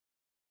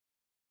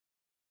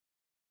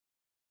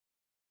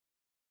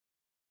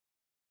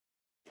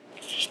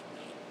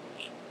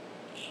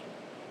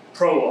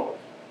Prologue.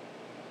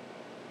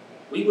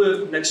 We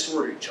lived next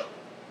door to each other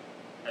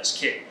as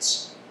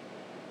kids.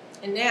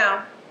 And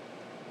now,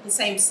 the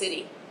same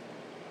city.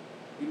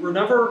 We were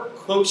never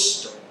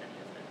close during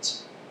any of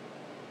it,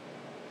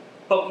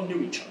 but we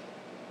knew each other.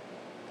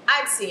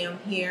 I'd see him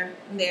here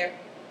and there.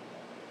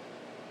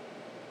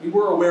 We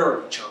were aware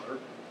of each other.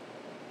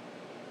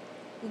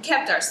 We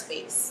kept our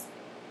space.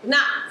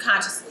 Not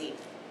consciously.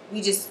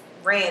 We just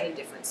ran in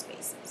different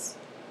spaces.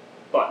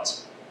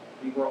 But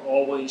we were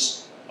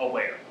always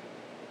aware.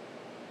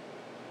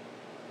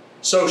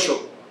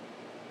 Social.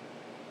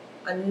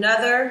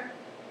 Another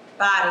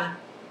body,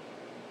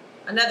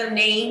 another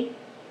name,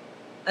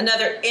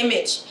 another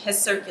image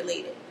has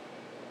circulated.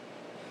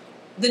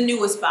 The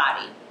newest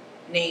body,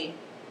 name,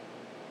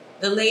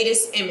 the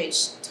latest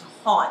image to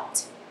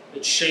haunt.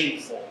 It's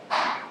shameful.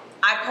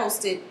 I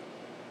posted,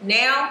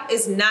 now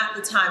is not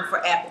the time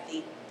for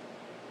apathy.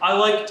 I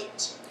liked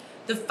it.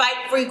 The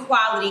fight for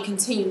equality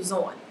continues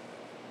on.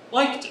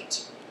 Liked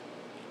it.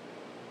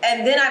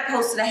 And then I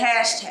posted a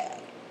hashtag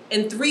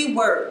in 3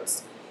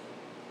 words.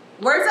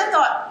 Words I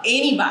thought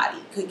anybody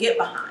could get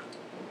behind.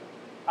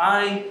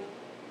 I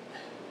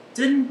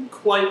didn't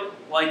quite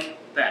like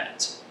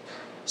that.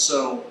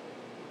 So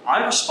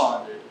I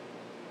responded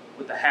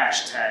with the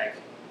hashtag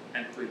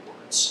and 3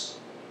 words.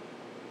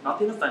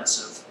 Nothing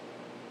offensive.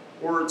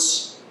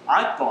 Words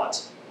I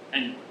thought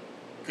anyone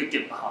could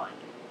get behind.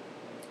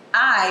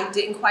 I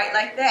didn't quite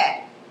like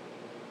that,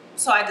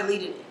 so I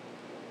deleted it.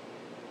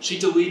 She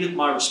deleted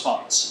my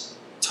response.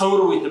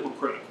 Totally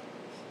hypocritical.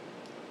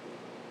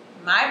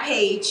 My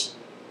page,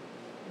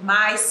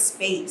 my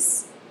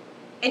space.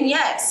 And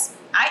yes,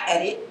 I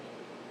edit.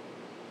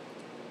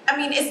 I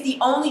mean, it's the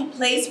only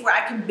place where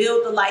I can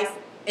build the life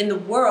in the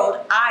world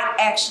I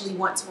actually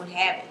want to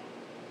inhabit.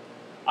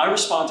 I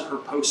respond to her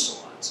posts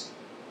a lot.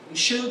 We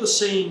share the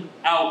same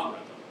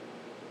algorithm,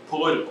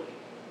 politically.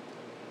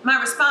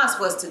 My response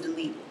was to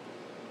delete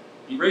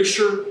it.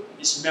 Erasure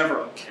is never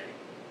okay.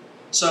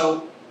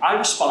 So I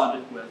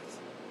responded with,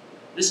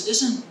 this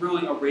isn't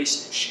really a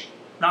race issue.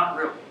 Not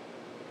really.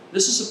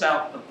 This is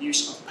about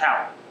abuse of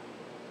power.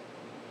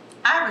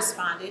 I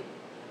responded,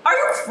 are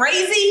you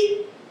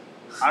crazy?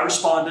 I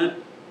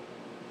responded,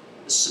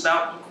 this is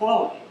about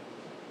equality,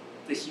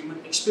 the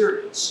human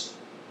experience.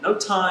 No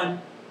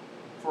time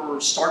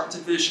for stark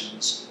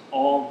divisions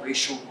along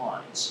racial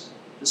lines.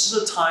 This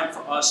is a time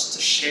for us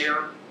to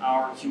share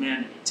our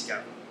humanity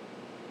together.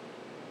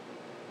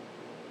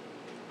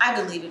 I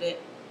deleted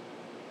it.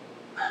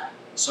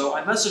 So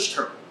I messaged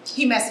her.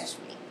 He messaged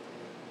me.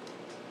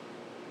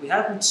 We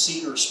haven't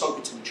seen or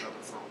spoken to each other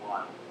for a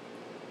while.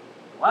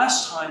 The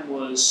last time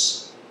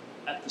was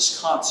at this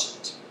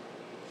concert.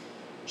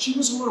 She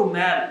was a little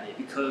mad at me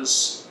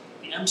because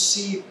the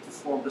MC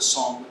performed a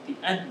song with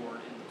the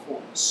N-word in the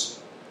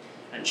chorus,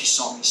 and she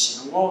saw me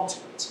sing along to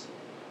it.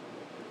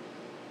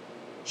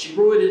 She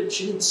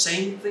didn't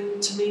say anything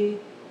to me,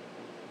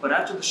 but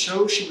after the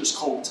show, she was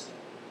cold to me.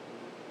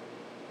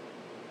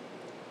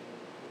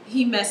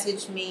 He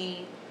messaged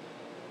me,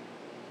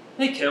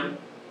 Hey Kim,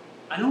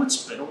 I know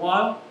it's been a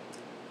while.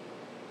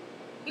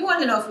 he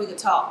wanted to know if we could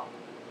talk.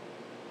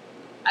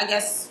 I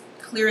guess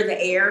clear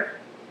the air.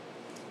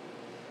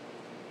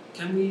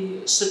 Can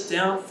we sit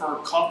down for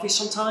coffee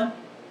sometime?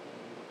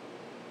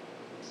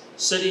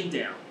 Sitting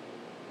down.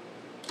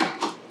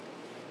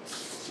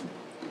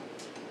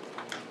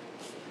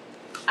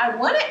 I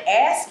want to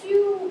ask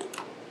you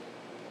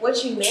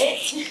what you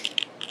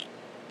meant,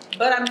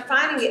 but I'm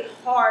finding it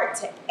hard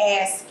to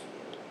ask you.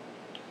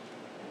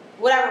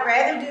 What I would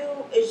rather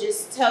do is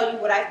just tell you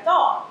what I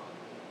thought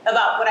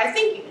about what I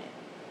think you meant.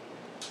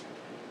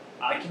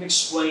 I can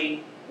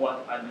explain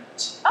what I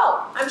meant.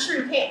 Oh, I'm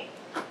sure you can.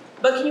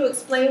 But can you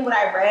explain what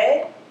I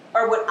read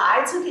or what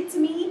I took it to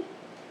mean?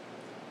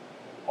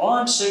 All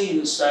I'm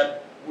saying is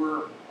that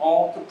we're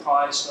all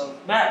comprised of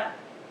matter.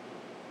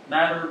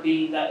 Matter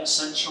being that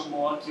essential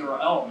molecular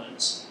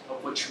element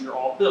of which we are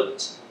all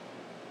built.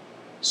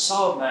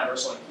 Solid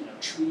matters like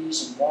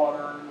trees and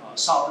water,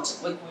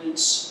 solids and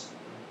liquids.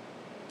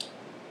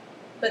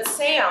 But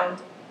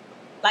sound,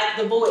 like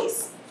the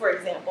voice, for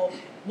example,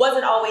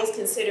 wasn't always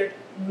considered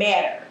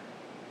matter.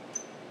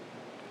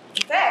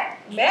 In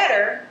fact,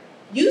 matter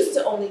used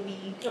to only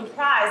be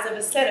comprised of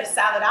a set of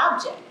solid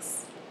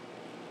objects.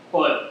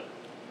 But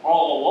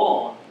all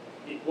along,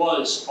 it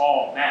was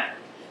all matter.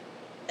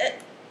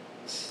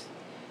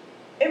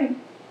 And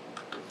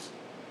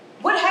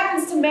what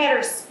happens to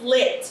matter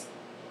split?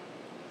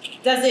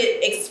 Does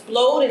it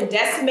explode and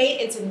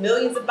decimate into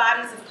millions of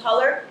bodies of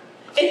color?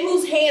 And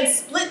whose hands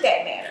split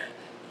that matter?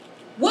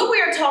 What we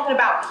are talking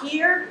about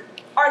here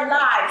are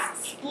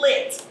lives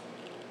split,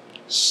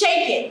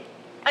 shaken,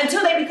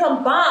 until they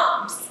become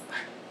bombs.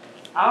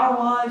 Our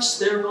lives,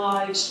 their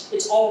lives,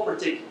 it's all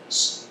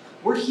ridiculous.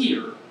 We're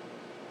here,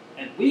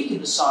 and we can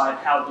decide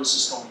how this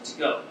is going to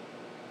go.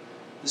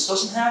 This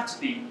doesn't have to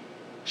be,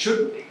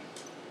 shouldn't be.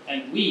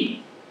 And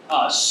we,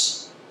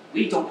 us,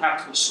 we don't have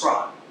to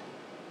prescribe.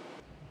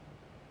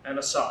 And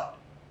aside,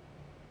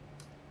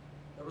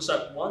 there was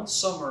that one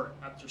summer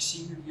after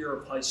senior year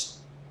of high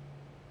school.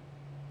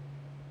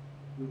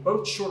 We were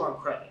both short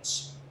on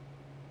credits.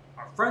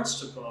 Our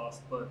friends took off,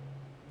 but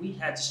we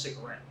had to stick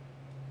around.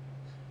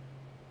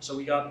 So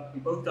we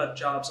both got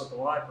jobs at the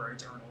library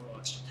to earn a little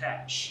extra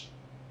cash.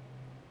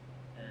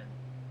 And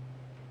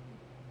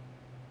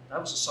that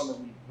was the summer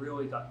we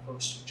really got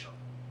close to each other.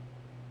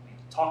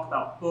 We'd talk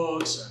about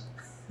books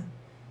and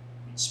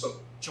we'd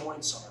smoke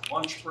joints on our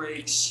lunch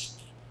breaks.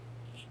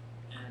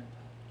 And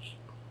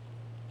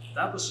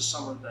that was the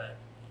summer that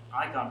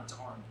I got into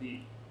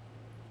R&B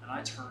and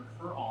I turned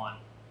her on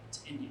to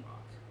indie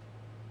rock.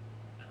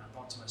 And I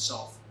thought to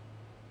myself,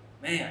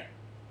 man,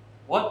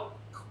 what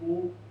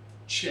cool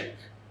chick.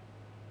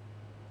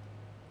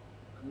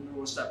 And then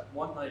there was that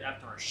one night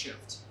after our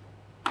shift,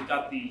 we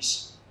got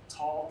these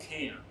tall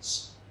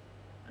cans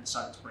and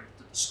decided to bring it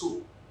to the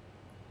school.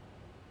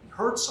 We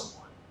heard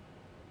someone,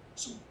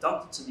 so we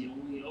ducked into the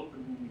only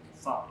open room we could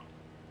find,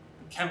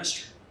 the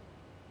chemistry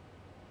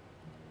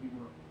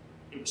room.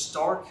 It was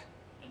dark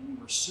and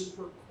we were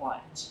super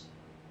quiet.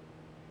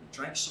 We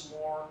drank some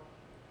more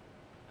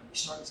and we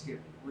started to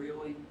get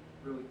really,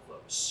 really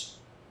close.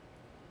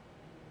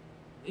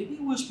 Maybe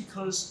it was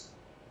because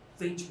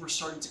things were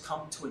starting to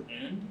come to an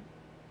end.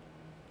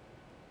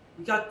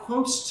 We got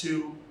close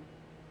to,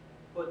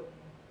 but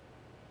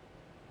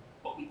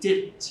we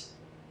didn't.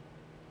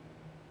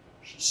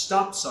 She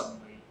stopped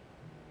suddenly,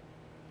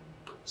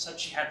 said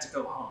she had to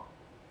go home.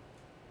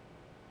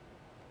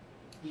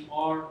 We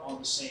are on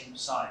the same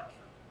side,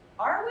 Kim.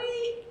 Are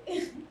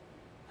we?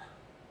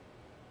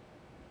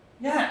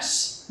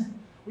 Yes,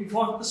 we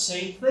want the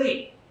same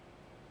thing.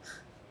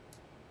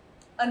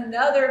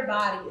 Another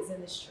body is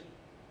in the street.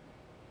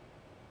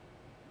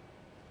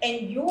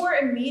 And your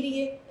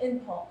immediate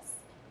impulse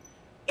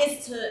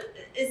is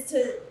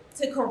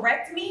to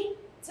correct me,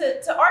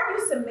 to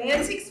argue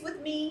semantics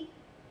with me,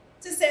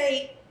 to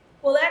say,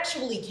 well,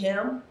 actually,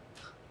 Kim,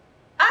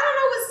 I don't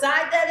know what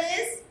side that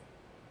is.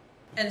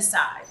 An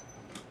aside.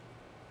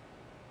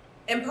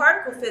 In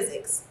particle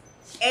physics,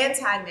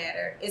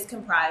 antimatter is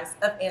comprised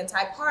of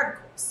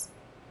antiparticles,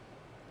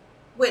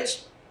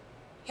 which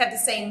have the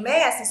same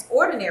mass as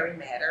ordinary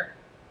matter,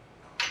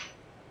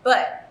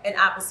 but an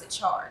opposite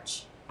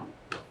charge.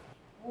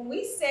 When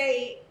we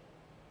say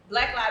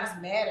Black Lives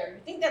Matter,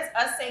 you think that's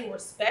us saying we're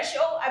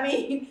special? I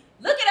mean,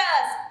 look at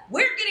us,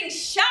 we're getting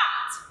shot.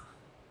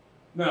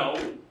 No,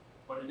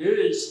 but it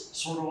is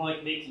sort of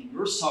like making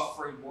your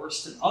suffering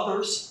worse than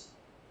others.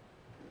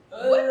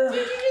 What did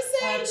you just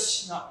say?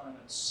 That's not what I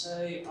meant to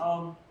say.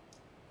 What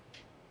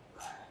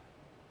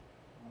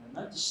I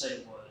meant to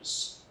say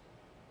was,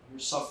 your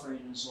suffering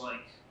is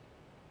like,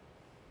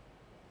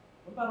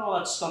 what about all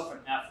that stuff in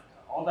Africa?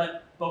 All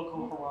that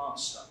Boko Haram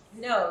stuff?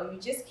 No, you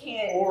just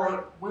can't.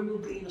 Or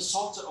women being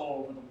assaulted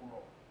all over the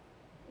world.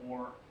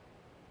 Or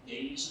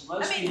gays and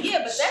lesbians. I mean, yeah,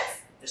 but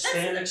that's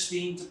Hispanics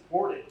being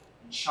deported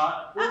and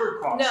shot at border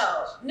crossings.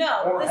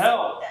 No. Or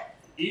hell,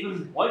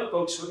 even white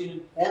folks living in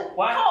poor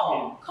black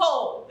communities.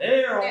 Cole.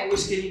 They're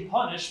always getting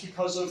punished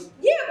because of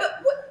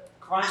but what?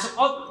 crimes of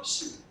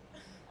others.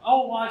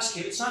 All lives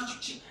count. It's not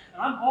just,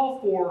 and I'm all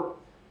for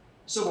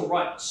civil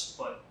rights,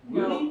 but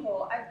really, No,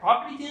 Cole,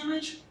 property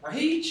damage,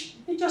 rage,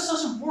 it just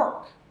doesn't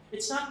work.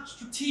 It's not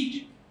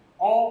strategic.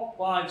 All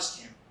lives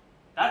count.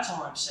 That's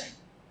all I'm saying.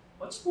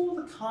 Let's pull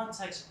the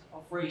context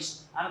of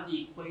race out of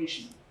the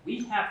equation.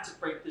 We have to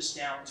break this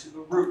down to the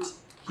root.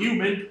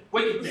 Human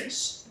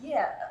wickedness.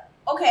 Yeah,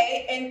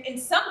 okay, and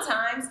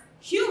sometimes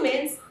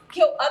humans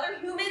kill other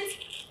humans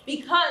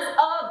because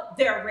of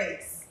their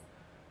race.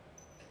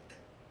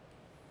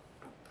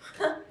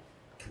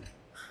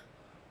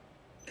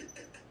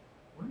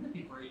 Wouldn't it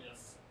be great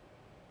if...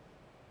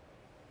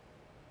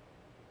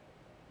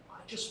 I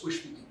just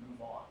wish we could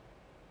move on.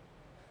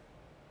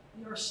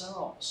 Be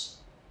ourselves.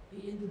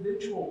 Be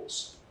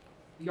individuals.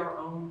 Be our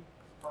own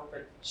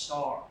perfect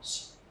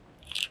stars.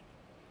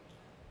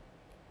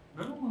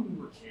 Remember when we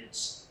were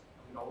kids,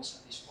 and we'd always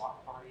have these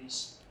block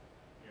parties?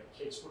 You know,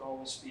 kids would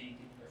always be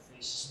getting their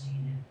faces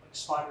painted like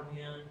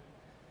Spider-Man,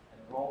 and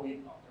there were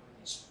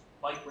these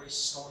bike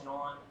races going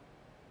on.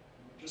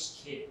 And we're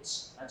just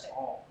kids. That's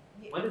all.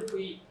 When did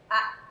we...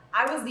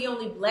 I was the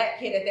only black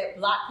kid at that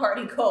block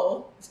party,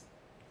 Cole.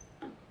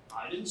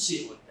 I didn't see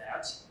it like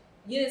that.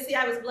 You didn't see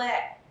I was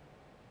black?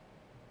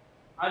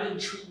 I didn't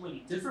treat you any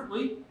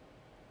differently.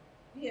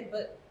 Yeah,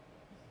 but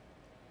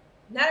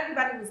not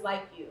everybody was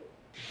like you.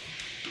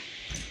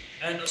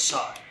 And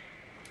aside,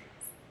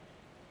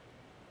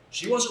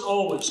 she wasn't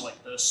always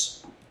like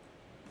this.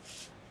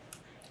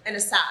 And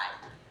aside,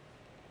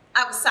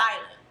 I was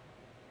silent.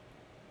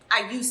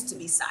 I used to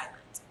be silent.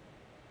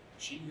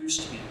 She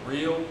used to be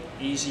real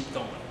easy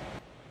going.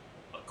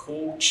 A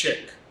cool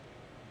chick.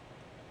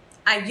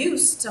 I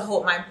used to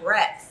hold my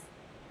breath.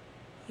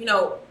 You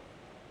know,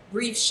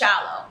 breathe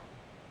shallow,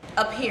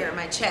 up here in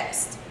my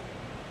chest.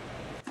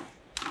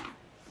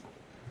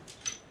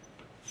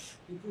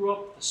 We grew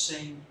up the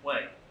same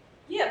way.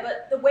 Yeah,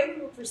 but the way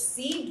we were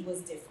perceived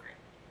was different.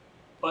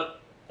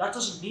 But that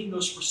doesn't mean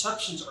those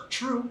perceptions are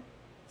true.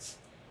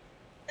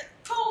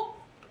 Cole,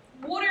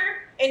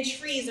 water and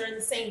trees are in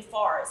the same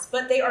forest,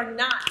 but they are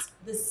not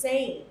the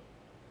same.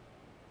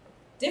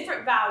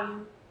 different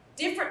value,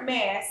 different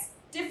mass,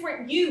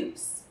 different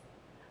use.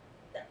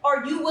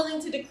 Are you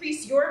willing to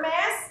decrease your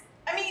mass?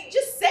 I mean,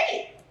 just say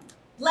it.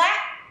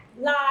 Black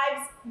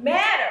lives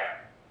matter.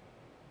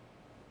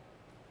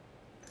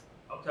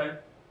 Okay.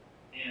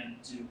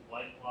 And do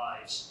white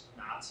lives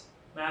not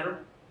matter?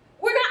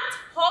 We're not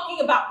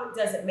talking about what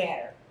doesn't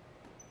matter.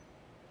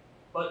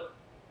 But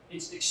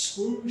it's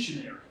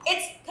exclusionary.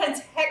 It's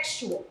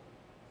contextual.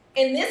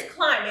 In this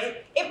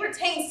climate, it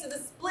pertains to the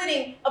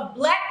splitting of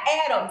black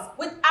atoms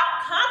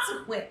without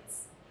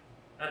consequence.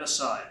 And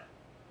aside,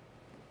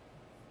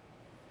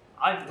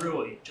 I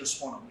really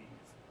just want to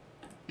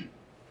leave.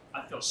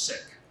 I feel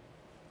sick.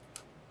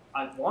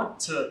 I want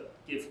to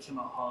give Kim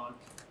a hug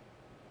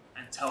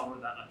and tell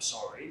her that I'm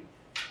sorry.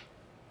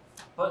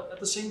 But at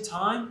the same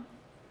time,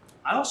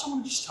 I also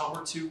want to just tell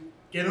her to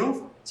get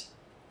over it.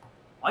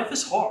 Life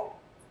is hard,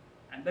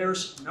 and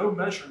there's no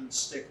measuring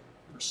stick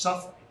for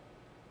suffering.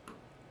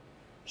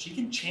 She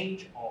can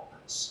change all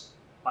this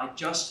by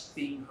just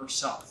being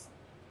herself,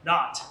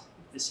 not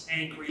this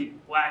angry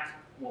black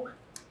woman.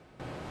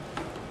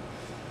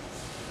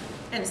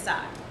 And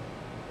aside,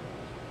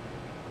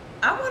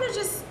 I want to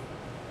just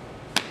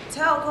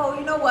tell Cole,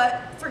 you know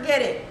what,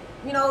 forget it.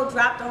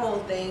 Drop the whole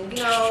thing.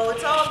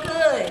 It's all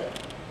good.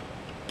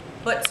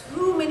 But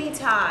too many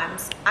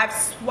times I've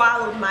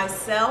swallowed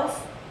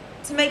myself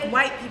to make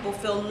white people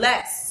feel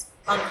less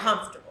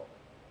uncomfortable.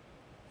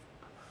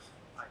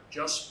 I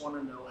just want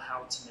to know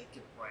how to make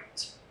it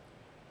right.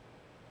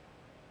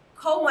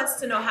 Cole wants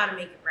to know how to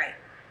make it right.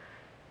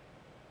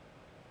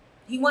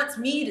 He wants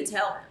me to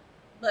tell him,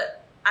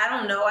 but I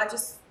don't know, I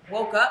just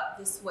woke up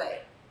this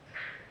way.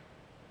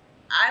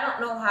 I don't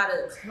know how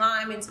to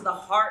climb into the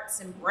hearts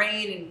and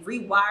brain and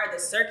rewire the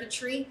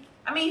circuitry.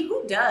 I mean,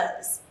 who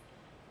does?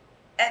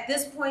 At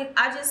this point,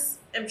 I just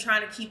am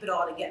trying to keep it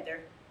all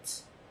together.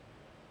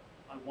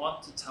 I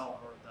want to tell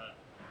her that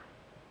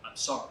I'm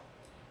sorry.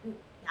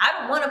 I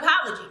don't want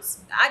apologies.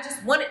 I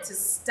just want it to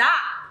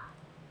stop.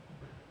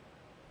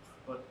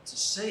 But to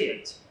say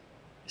it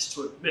is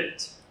to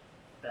admit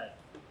that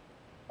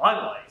my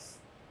life,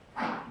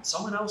 in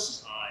someone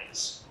else's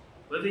eyes,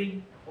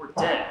 living or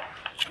dead,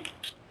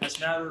 has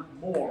mattered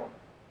more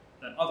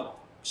than other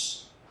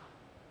folks.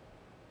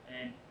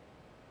 And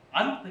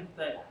I don't think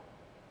that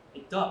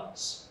it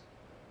does.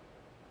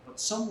 But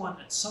someone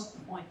at some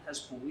point has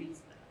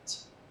believed that.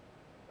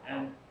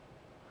 And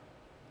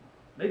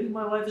maybe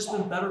my life has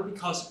been better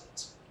because of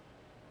it.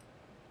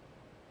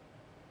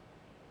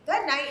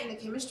 That night in the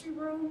chemistry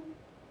room,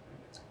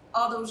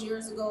 all those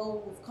years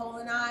ago with Cole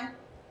and I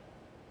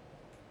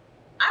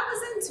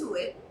was into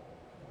it.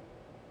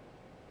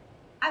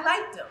 I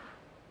liked him.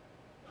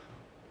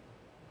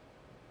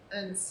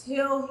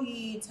 Until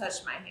he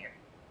touched my hair.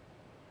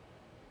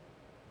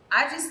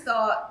 I just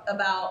thought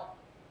about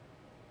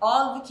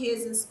all of the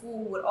kids in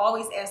school would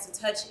always ask to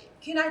touch it.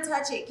 Can I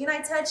touch it? Can I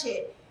touch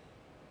it?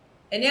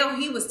 And now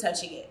he was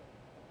touching it.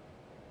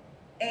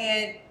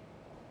 And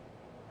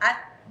I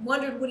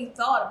wondered what he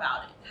thought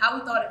about it, how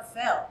he thought it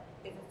felt.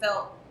 If it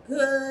felt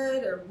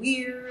good or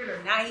weird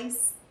or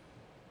nice.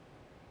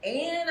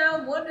 And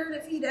I wondered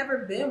if he'd ever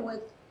been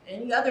with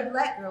any other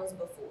black girls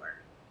before.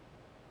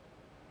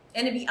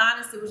 And to be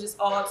honest, it was just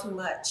all too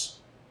much.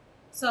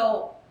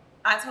 So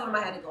I told him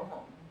I had to go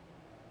home.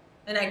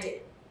 And I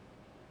did.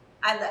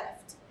 I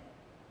left.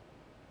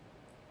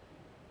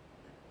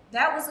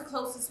 That was the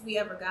closest we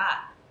ever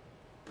got.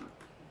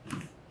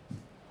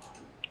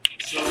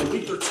 So a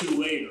week or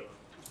two later,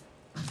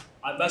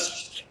 I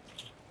messaged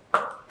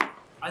her.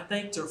 I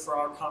thanked her for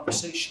our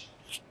conversation.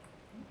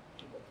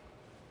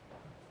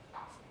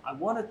 I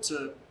wanted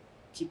to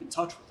keep in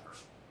touch with her.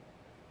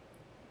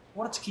 I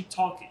wanted to keep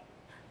talking.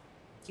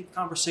 Keep the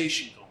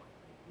conversation going.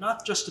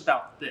 Not just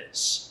about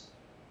this,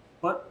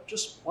 but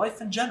just life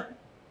in general.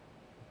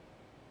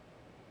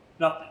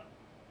 Nothing.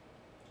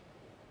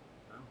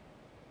 Well,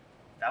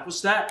 that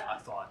was that, I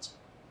thought.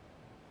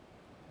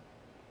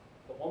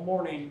 But one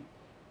morning,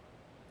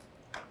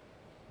 I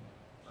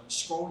was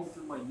scrolling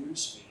through my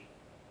newsfeed.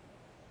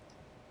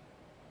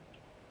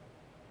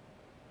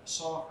 I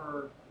saw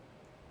her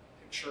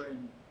picture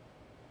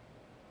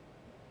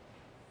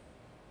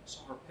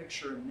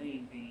and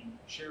name being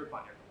shared by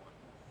everyone.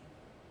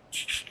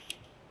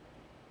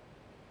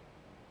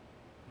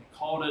 They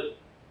called it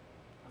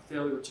a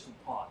failure to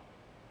comply.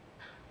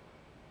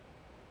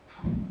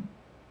 They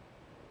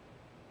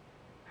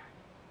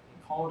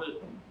called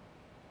it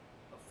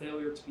a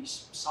failure to be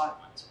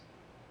silent.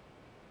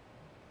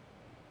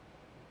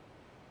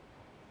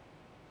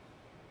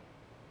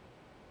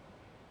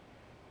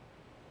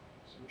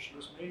 So she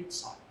was made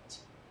silent.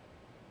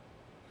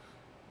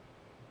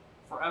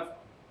 Forever.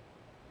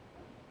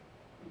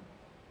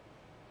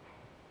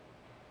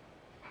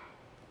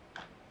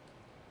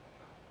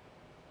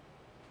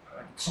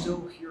 I can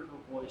still hear her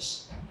voice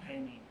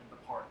hanging in the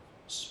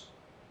particles.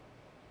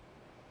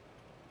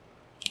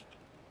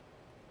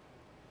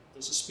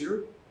 Does a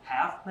spirit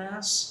have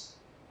mass?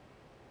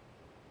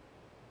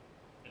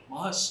 It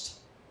must.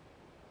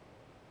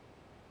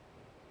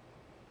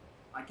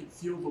 I can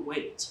feel the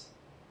weight.